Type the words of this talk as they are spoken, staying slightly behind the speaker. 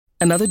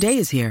Another day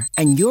is here,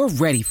 and you're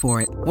ready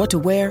for it. What to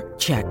wear?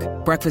 Check.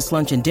 Breakfast,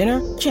 lunch, and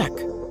dinner? Check.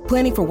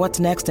 Planning for what's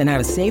next and how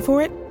to save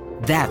for it?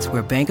 That's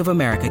where Bank of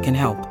America can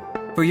help.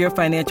 For your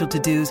financial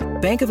to-dos,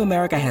 Bank of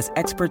America has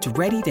experts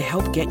ready to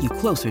help get you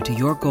closer to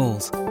your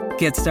goals.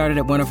 Get started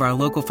at one of our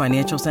local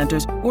financial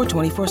centers or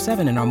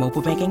 24/7 in our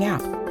mobile banking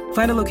app.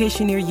 Find a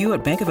location near you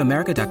at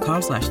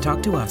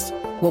bankofamerica.com/talktous.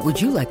 What would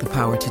you like the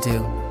power to do?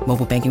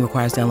 Mobile banking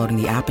requires downloading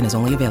the app and is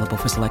only available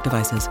for select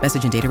devices.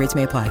 Message and data rates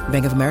may apply.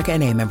 Bank of America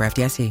N.A., member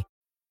FDIC.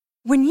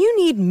 When you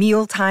need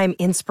mealtime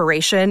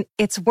inspiration,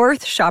 it's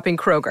worth shopping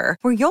Kroger,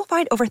 where you'll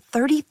find over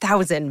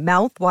 30,000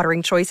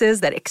 mouth-watering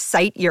choices that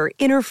excite your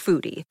inner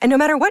foodie. And no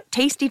matter what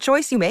tasty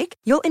choice you make,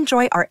 you'll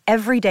enjoy our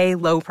everyday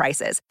low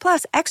prices,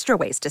 plus extra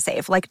ways to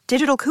save, like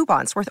digital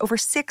coupons worth over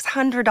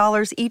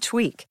 $600 each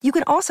week. You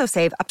can also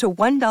save up to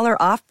 $1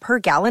 off per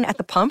gallon at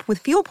the pump with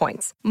fuel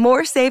points.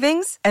 More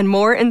savings and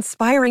more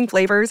inspiring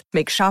flavors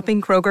make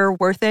shopping Kroger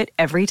worth it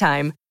every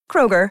time.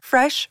 Kroger,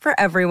 fresh for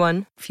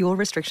everyone. Fuel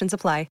restrictions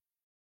apply.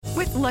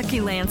 With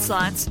Lucky Land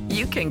Slots,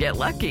 you can get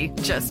lucky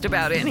just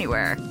about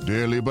anywhere.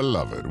 Dearly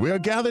beloved, we are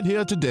gathered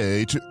here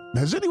today to...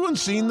 Has anyone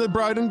seen the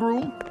bride and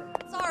groom?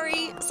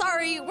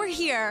 Sorry, we're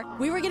here.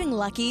 We were getting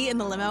lucky in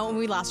the limo and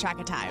we lost track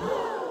of time.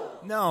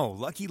 No,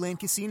 Lucky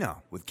Land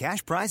Casino, with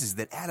cash prizes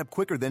that add up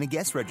quicker than a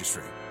guest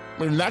registry.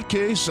 In that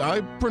case,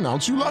 I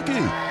pronounce you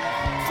lucky.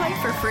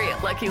 Play for free at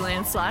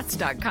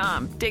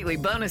LuckyLandSlots.com. Daily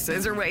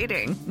bonuses are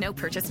waiting. No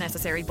purchase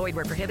necessary. Void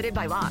where prohibited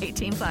by law.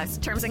 18+.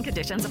 Terms and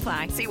conditions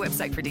apply. See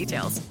website for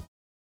details.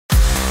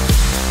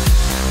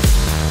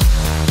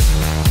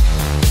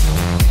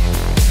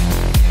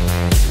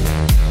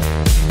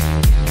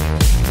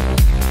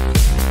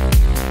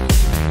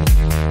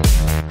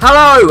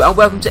 Hello and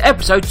welcome to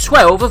episode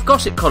 12 of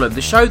Gossip Column,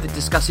 the show that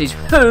discusses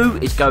who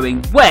is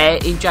going where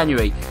in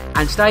January.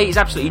 And today is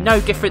absolutely no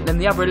different than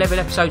the other 11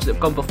 episodes that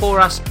have gone before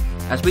us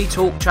as we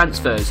talk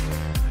transfers.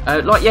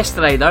 Like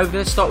yesterday though, we're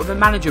going to start with a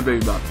manager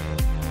rumour.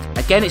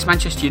 Again, it's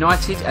Manchester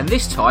United, and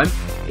this time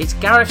it's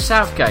Gareth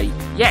Southgate.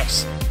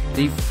 Yes,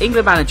 the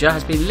England manager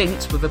has been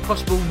linked with a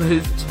possible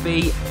move to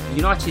be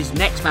United's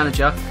next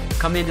manager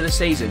come the end of the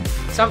season.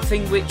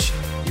 Something which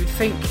you'd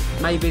think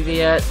maybe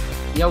the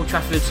Old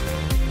Trafford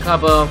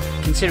club are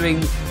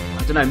considering,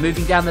 I don't know,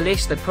 moving down the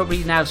list. They're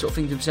probably now sort of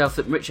thinking to themselves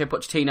that Mauricio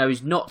Pochettino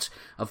is not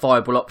a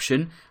viable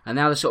option, and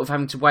now they're sort of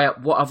having to weigh up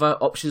what other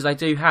options they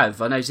do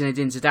have. I know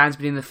Zinedine Zidane's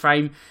been in the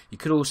frame. You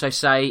could also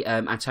say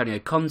Antonio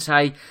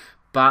Conte,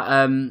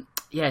 but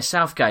yeah,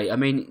 Southgate. I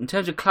mean, in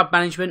terms of club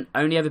management,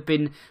 only ever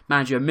been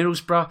manager of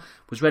Middlesbrough,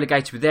 was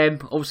relegated with them.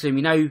 Obviously,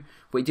 we know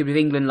what he did with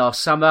England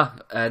last summer,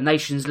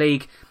 Nations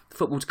League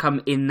football to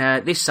come in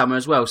this summer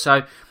as well.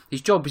 So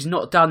his job is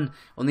not done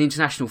on the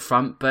international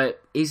front, but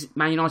is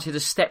Man United a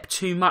step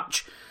too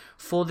much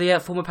for the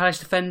former Palace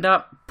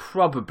defender?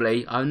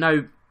 Probably. I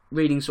know,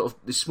 reading sort of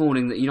this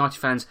morning, that United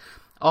fans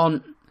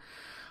aren't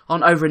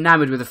over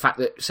enamoured with the fact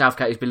that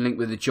Southgate has been linked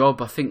with the job.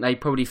 I think they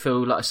probably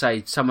feel, like I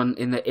say, someone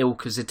in the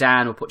ilk of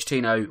Zidane or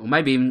Pochettino, or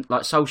maybe even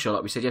like Solskjaer,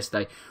 like we said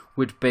yesterday,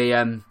 would be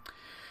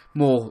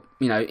more,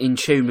 in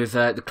tune with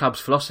the club's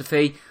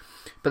philosophy.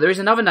 But there is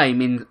another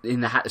name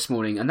in the hat this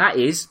morning, and that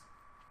is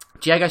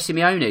Diego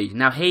Simeone.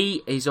 Now,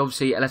 he is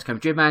obviously Atletico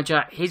Madrid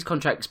manager. His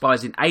contract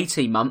expires in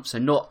 18 months, so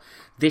not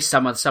this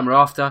summer, the summer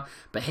after.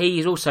 But he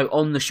is also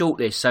on the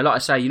shortlist. So, like I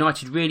say,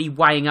 United really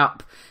weighing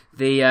up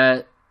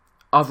the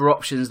other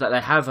options that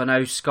they have. I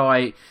know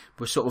Sky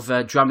was sort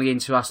of drumming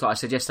into us, like I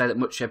said yesterday, that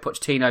Mauricio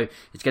Pochettino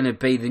is going to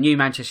be the new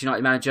Manchester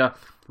United manager.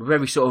 With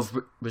every sort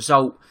of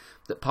result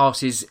that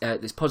passes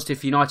that's positive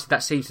for United,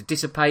 that seems to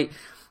dissipate.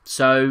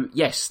 So,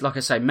 yes, like I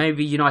say,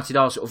 maybe United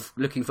are sort of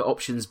looking for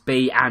options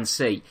B and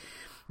C.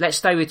 Let's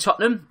stay with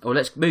Tottenham, or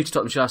let's move to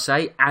Tottenham, shall I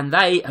say, and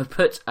they have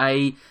put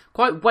a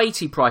quite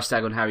weighty price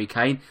tag on Harry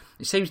Kane.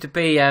 It seems to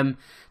be that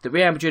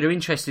Real Madrid are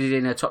interested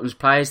in Tottenham's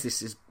players.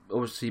 This has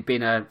obviously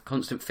been a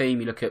constant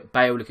theme. You look at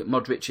Bale, look at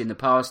Modric in the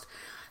past.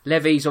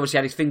 Levy's obviously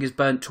had his fingers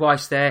burnt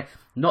twice there.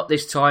 Not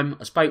this time.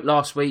 I spoke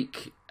last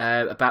week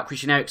about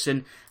Christian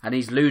Eriksen and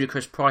his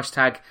ludicrous price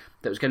tag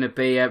that was going to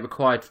be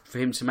required for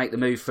him to make the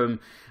move from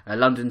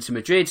London to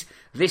Madrid.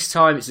 This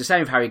time it's the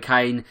same with Harry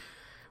Kane.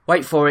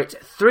 Wait for it,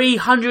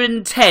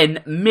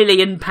 £310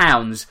 million.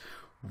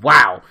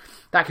 Wow.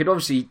 That could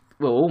obviously,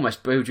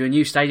 almost build you a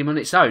new stadium on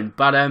its own.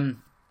 But,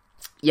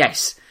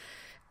 yes.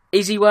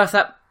 Is he worth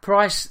that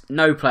price?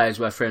 No player's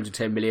worth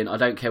 £310 million. I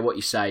don't care what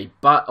you say.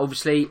 But,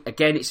 obviously,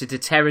 again, it's a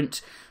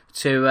deterrent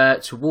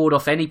to ward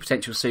off any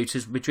potential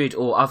suitors, Madrid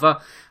or other.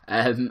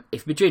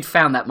 If Madrid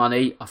found that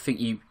money, I think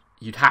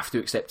you'd have to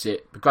accept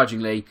it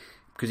begrudgingly,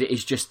 because it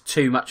is just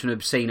too much of an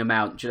obscene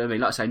amount. Do you know what I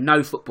mean? Like I say,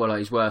 no footballer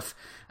is worth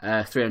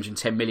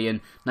 310 million.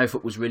 No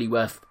footballer's really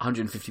worth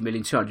 150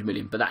 million, 200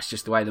 million, but that's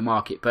just the way of the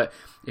market. But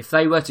if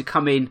they were to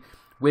come in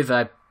with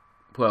a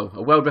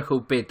world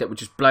record bid that would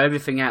just blow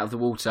everything out of the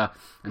water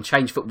and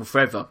change football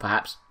forever,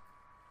 perhaps,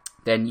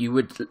 then you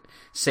would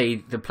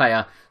see the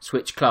player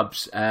switch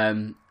clubs. I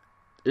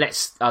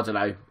don't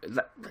know.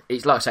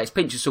 It's like I say, it's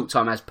pinch of salt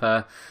time as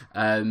per.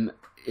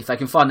 if they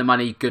can find the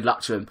money, good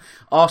luck to them.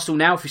 Arsenal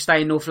now, if we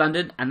stay in North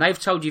London, and they've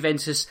told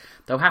Juventus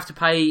they'll have to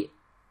pay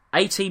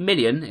 18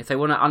 million if they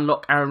want to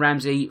unlock Aaron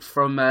Ramsey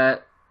from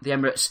the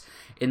Emirates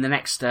in the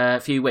next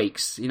few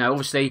weeks. You know,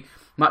 obviously,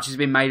 much has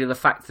been made of the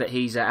fact that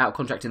he's out of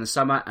contract in the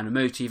summer, and a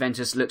move to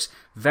Juventus looks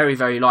very,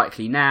 very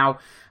likely now.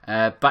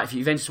 But if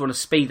Juventus want to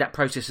speed that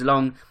process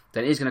along,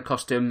 then it is going to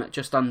cost them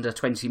just under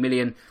 20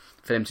 million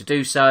for them to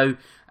do so.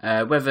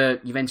 Whether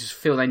Juventus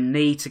feel they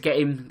need to get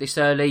him this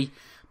early,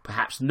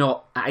 perhaps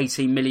not at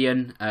 18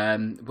 million.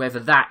 Whether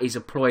that is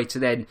a ploy to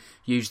then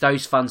use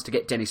those funds to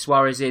get Denis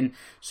Suarez in,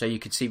 so you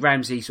could see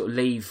Ramsey sort of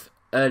leave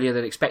earlier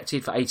than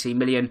expected for 18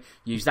 million,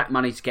 use that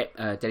money to get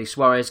Denis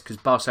Suarez, because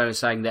Barcelona is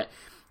saying that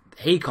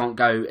he can't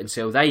go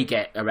until they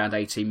get around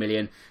 18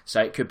 million,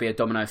 so it could be a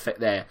domino effect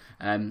there.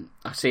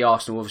 I see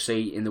Arsenal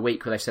obviously in the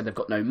week where they said they've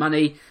got no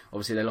money.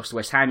 Obviously they lost to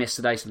West Ham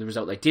yesterday, so the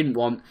result they didn't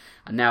want,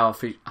 and now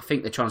I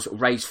think they're trying to sort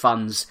of raise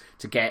funds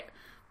to get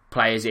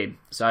players in.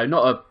 So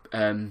not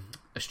a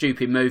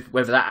stupid move.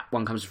 Whether that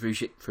one comes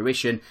to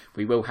fruition,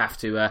 we will have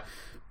to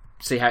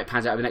see how it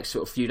pans out over the next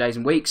sort of few days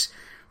and weeks.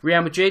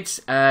 Real Madrid,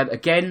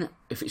 again,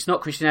 if it's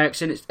not Christian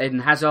Eriksen, it's Eden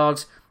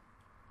Hazard.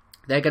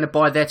 They're going to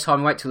bide their time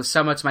and wait till the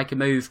summer to make a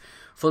move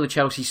for the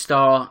Chelsea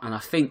star. And I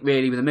think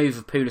really with the move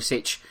of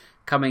Pulisic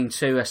coming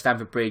to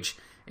Stamford Bridge,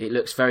 it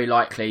looks very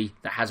likely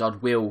that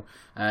Hazard will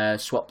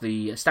swap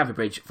the Stamford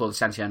Bridge for the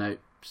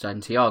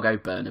Santiago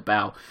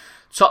Bernabeu.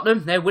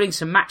 Tottenham, they're willing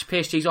to match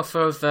PSG's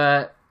offer of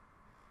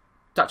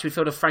Dutch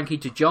midfielder Frankie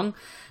de Jong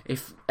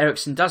if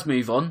Eriksen does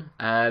move on,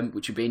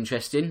 which would be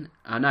interesting.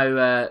 I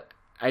know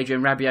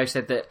Adrien Rabiot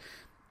said that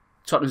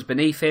Tottenham's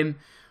beneath him.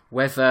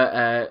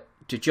 Whether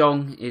De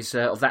Jong is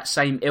of that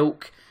same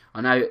ilk.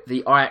 I know the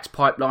Ajax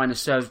pipeline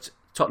has served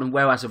Tottenham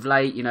well as of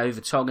late, you know,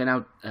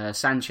 Vertonghen,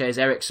 Sanchez,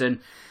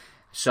 Eriksen.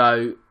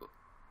 So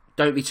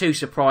don't be too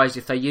surprised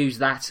if they use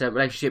that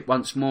relationship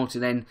once more to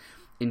then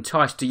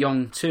entice De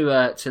Jong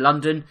to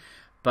London.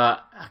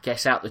 But I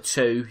guess out the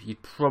two,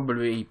 you'd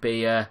probably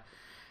be... well,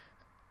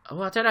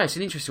 I don't know, it's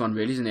an interesting one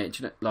really, isn't it?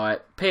 You know,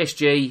 like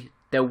PSG,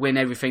 they'll win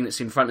everything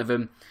that's in front of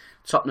them.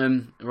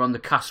 Tottenham are on the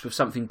cusp of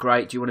something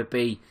great. Do you want to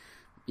be,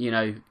 you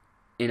know,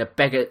 in a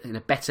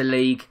better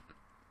league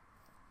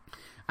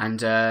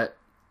and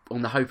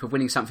on the hope of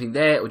winning something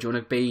there, or do you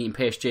want to be in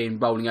PSG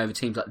and rolling over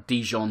teams like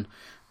Dijon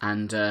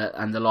and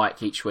the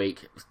like each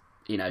week?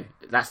 You know,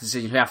 that's the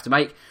decision you have to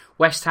make.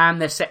 West Ham,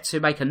 they're set to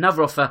make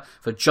another offer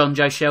for John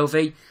Joe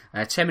Shelvey.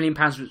 £10 million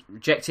was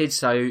rejected,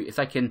 so if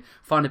they can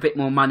find a bit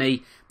more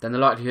money, then the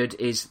likelihood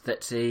is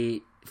that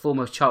the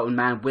former Charlton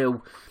man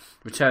will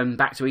return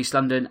back to East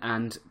London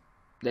and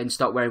then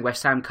start wearing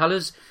West Ham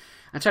colours.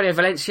 Antonio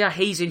Valencia,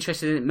 he's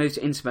interested in a move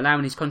to Inter Milan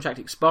when his contract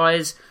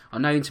expires. I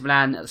know Inter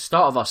Milan at the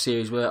start of our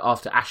series were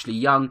after Ashley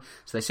Young,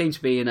 so they seem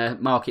to be in a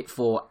market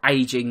for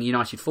ageing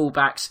United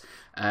fullbacks.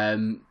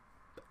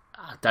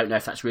 I don't know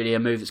if that's really a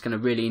move that's going to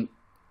really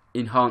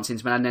enhance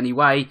Inter Milan in any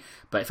way,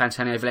 but if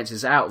Antonio Valencia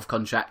is out of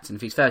contract and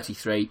if he's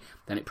 33,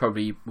 then it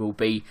probably will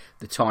be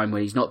the time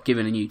when he's not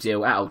given a new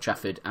deal at Old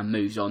Trafford and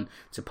moves on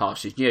to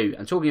pastures new.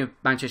 And talking of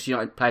Manchester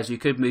United players who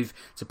could move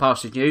to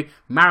pastures new,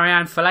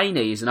 Marianne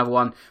Fellaini is another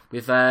one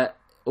with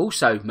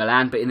also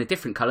Milan, but in the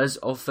different colours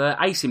of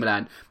AC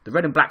Milan. The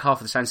red and black half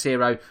of the San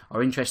Siro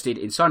are interested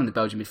in signing the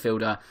Belgian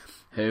midfielder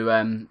who,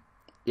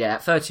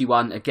 at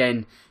 31,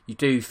 again, you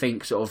do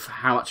think sort of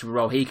how much of a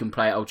role he can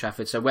play at Old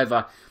Trafford. So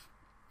whether,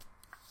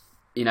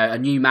 you know, a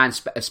new man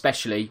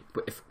especially,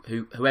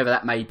 whoever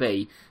that may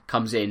be,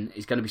 comes in,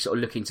 is going to be sort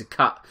of looking to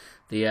cut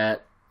the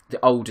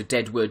older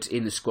deadwood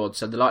in the squad.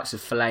 So the likes of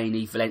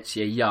Fellaini,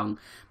 Valencia, Young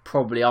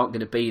probably aren't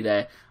going to be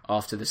there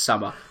after the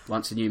summer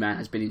once a new man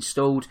has been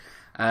installed.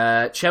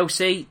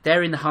 Chelsea,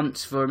 they're in the hunt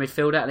for a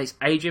midfielder, and it's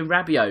Adrien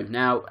Rabiot.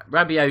 Now,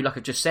 Rabiot, like I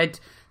just said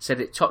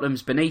that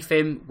Tottenham's beneath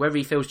him. Whether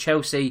he feels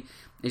Chelsea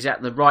is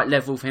at the right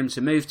level for him to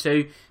move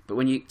to, but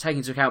when you take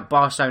into account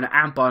Barcelona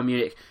and Bayern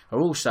Munich are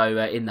also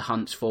in the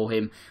hunt for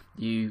him,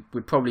 you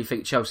would probably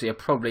think Chelsea are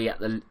probably at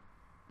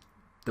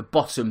the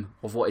bottom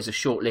of what is a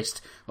short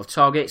list of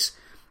targets.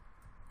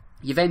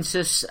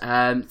 Juventus,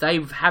 they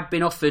have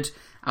been offered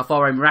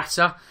Alvaro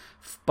Morata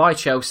by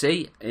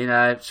Chelsea in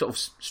a sort of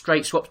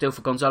straight swap deal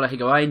for Gonzalo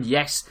Higuain.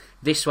 Yes,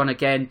 this one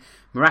again,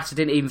 Morata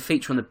didn't even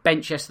feature on the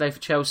bench yesterday for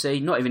Chelsea,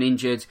 not even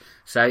injured,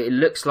 so it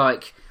looks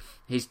like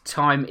his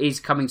time is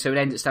coming to an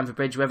end at Stamford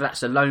Bridge. Whether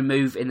that's a loan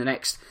move in the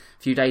next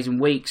few days and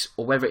weeks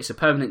or whether it's a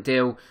permanent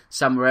deal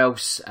somewhere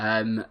else,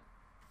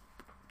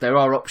 there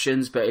are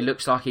options, but it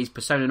looks like he's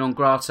persona non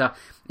grata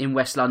in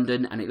West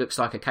London, and it looks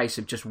like a case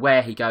of just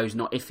where he goes,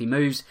 not if he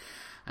moves.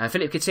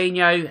 Philippe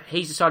Coutinho,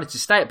 he's decided to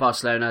stay at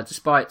Barcelona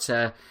despite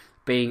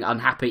being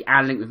unhappy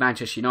and linked with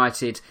Manchester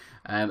United.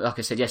 Like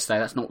I said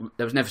yesterday,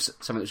 there was never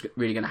something that was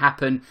really going to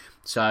happen,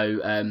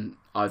 so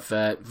I've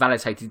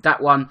validated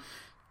that one.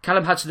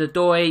 Callum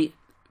Hudson-Odoi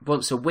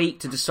wants a week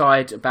to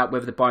decide about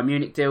whether the Bayern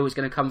Munich deal is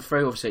going to come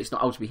through. Obviously, it's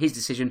not ultimately his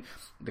decision.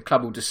 The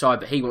club will decide,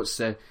 but he wants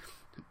to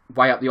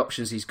weigh up the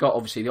options he's got.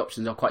 Obviously, the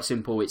options are quite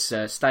simple. It's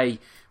stay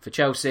for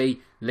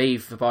Chelsea,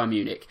 leave for Bayern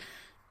Munich.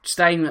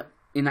 Staying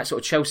in that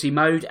sort of Chelsea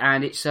mode,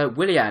 and it's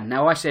Willian.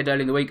 Now, I said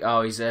earlier in the week,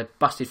 he's a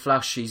busted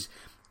flush, his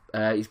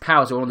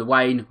powers are on the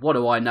wane. What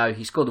do I know?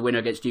 He scored the winner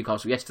against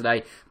Newcastle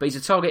yesterday, but he's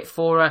a target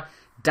for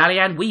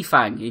Dalian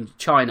Weifang in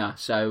China.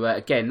 So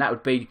again, that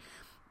would be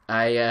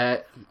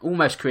a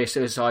almost career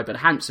suicide, but a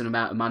handsome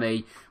amount of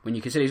money when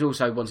you consider he's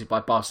also wanted by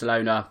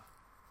Barcelona.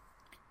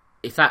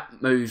 If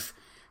that move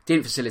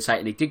didn't facilitate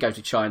and he did go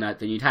to China,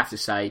 then you'd have to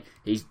say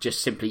he's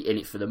just simply in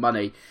it for the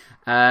money.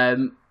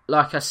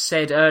 Like I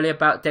said earlier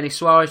about Denis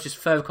Suarez, just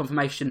further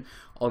confirmation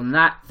on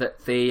that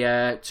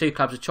the two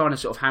clubs are trying to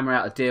sort of hammer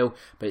out a deal,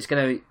 but it's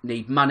going to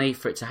need money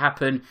for it to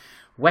happen.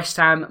 West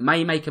Ham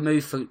may make a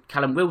move for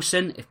Callum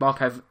Wilson if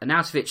Marko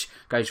Arnautovic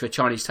goes for a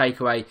Chinese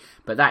takeaway,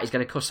 but that is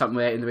going to cost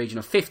somewhere in the region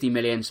of 50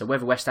 million, so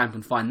whether West Ham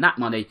can find that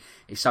money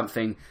is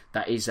something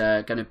that is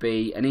going to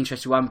be an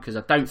interesting one, because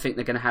I don't think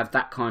they're going to have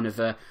that kind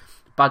of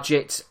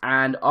budget,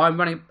 and I'm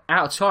running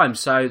out of time,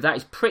 so that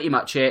is pretty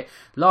much it.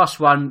 Last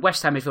one,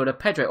 West Ham midfielder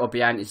Pedro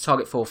Obiang is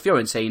target for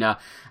Fiorentina,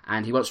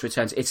 and he wants to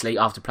return to Italy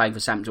after playing for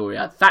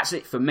Sampdoria. That's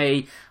it for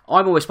me.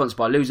 I'm always sponsored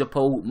by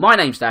Loserpool. My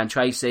name's Dan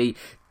Tracy.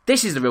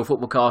 This is the Real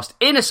Footballcast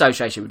in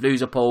association with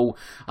Loserpool,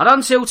 and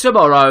until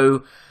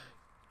tomorrow,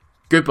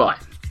 goodbye.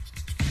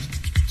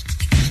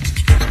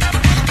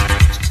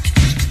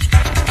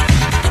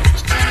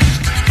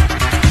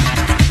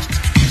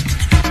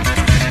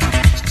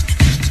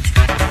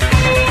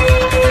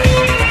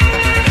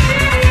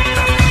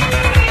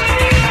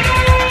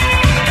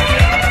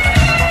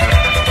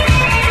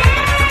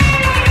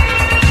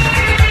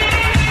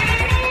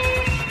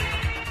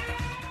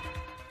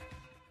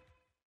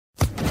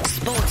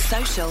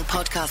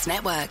 Podcast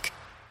Network.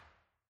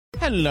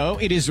 Hello,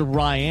 it is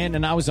Ryan,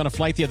 and I was on a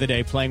flight the other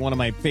day playing one of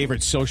my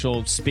favorite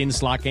social spin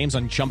slot games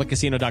on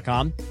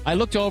ChumbaCasino.com. I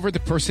looked over at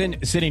the person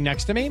sitting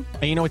next to me,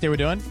 and you know what they were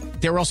doing?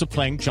 They were also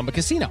playing Chumba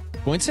Casino.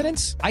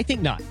 Coincidence? I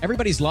think not.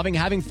 Everybody's loving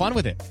having fun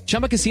with it.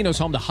 Chumba Casino is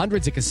home to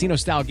hundreds of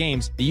casino-style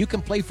games that you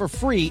can play for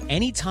free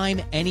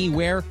anytime,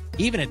 anywhere,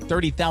 even at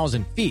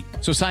 30,000 feet.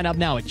 So sign up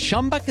now at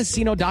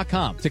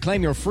ChumbaCasino.com to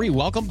claim your free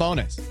welcome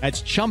bonus.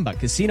 That's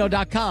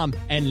ChumbaCasino.com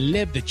and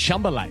live the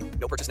Chumba life.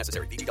 No purchase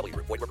necessary. VGW.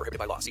 Void where prohibited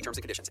by law. See terms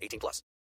and conditions. 18+.